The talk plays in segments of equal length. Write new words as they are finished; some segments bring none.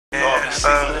see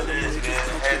what it is,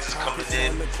 man. Heads is coming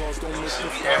in. You know, see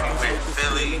me everywhere.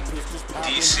 Philly,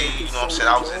 DC, you know what I'm saying?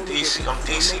 I was in DC. I'm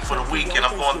DC for the weekend.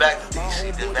 I'm going back to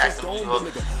DC, then back to New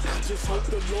York,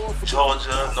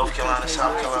 Georgia, North Carolina,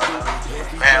 South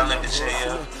Carolina, Maryland,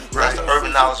 Virginia. That's the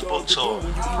Urban Knowledge Book Tour.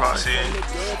 Right. See?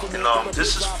 And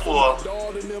this is for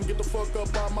all you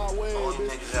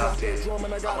niggas out there. I'm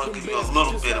gonna give you a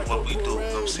little bit of what we do, you know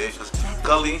what I'm saying? Because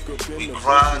Gully, we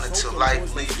grind until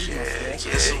life leaves you.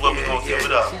 This is what we gonna give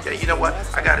it up. Yeah, you know what?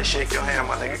 I gotta shake your hand,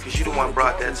 my nigga, because you the one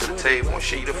brought that to the table. And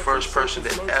shit, you the first person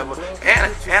that ever,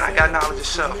 and I got knowledge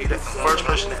yourself. You the first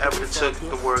person that ever took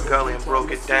the word Gully and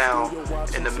broke it down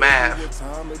in the math.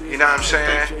 You know what I'm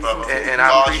saying? And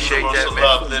I appreciate that,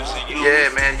 man. Yeah,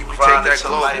 man, you can take that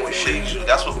global and shit.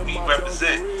 That's what we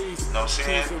represent. You know what I'm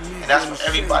saying? And that's for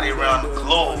everybody around the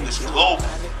globe. It's global. You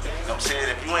know what I'm saying?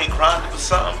 If you ain't grinding for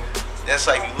something, that's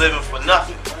like you living for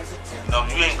nothing. You know,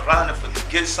 if you ain't grinding to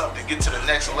get something, get to the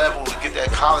next level, to get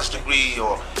that college degree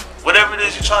or whatever it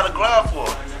is you're trying to grind for.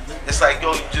 It's like,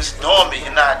 yo, you just dormant.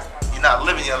 You're not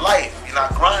living your life. You're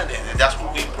not grinding, and that's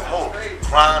what we promote.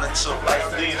 Grind until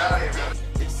life leaves you.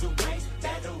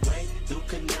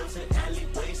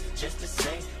 Just to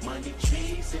say, money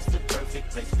trees is the perfect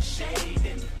place for shade,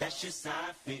 and that's just how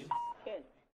I feel.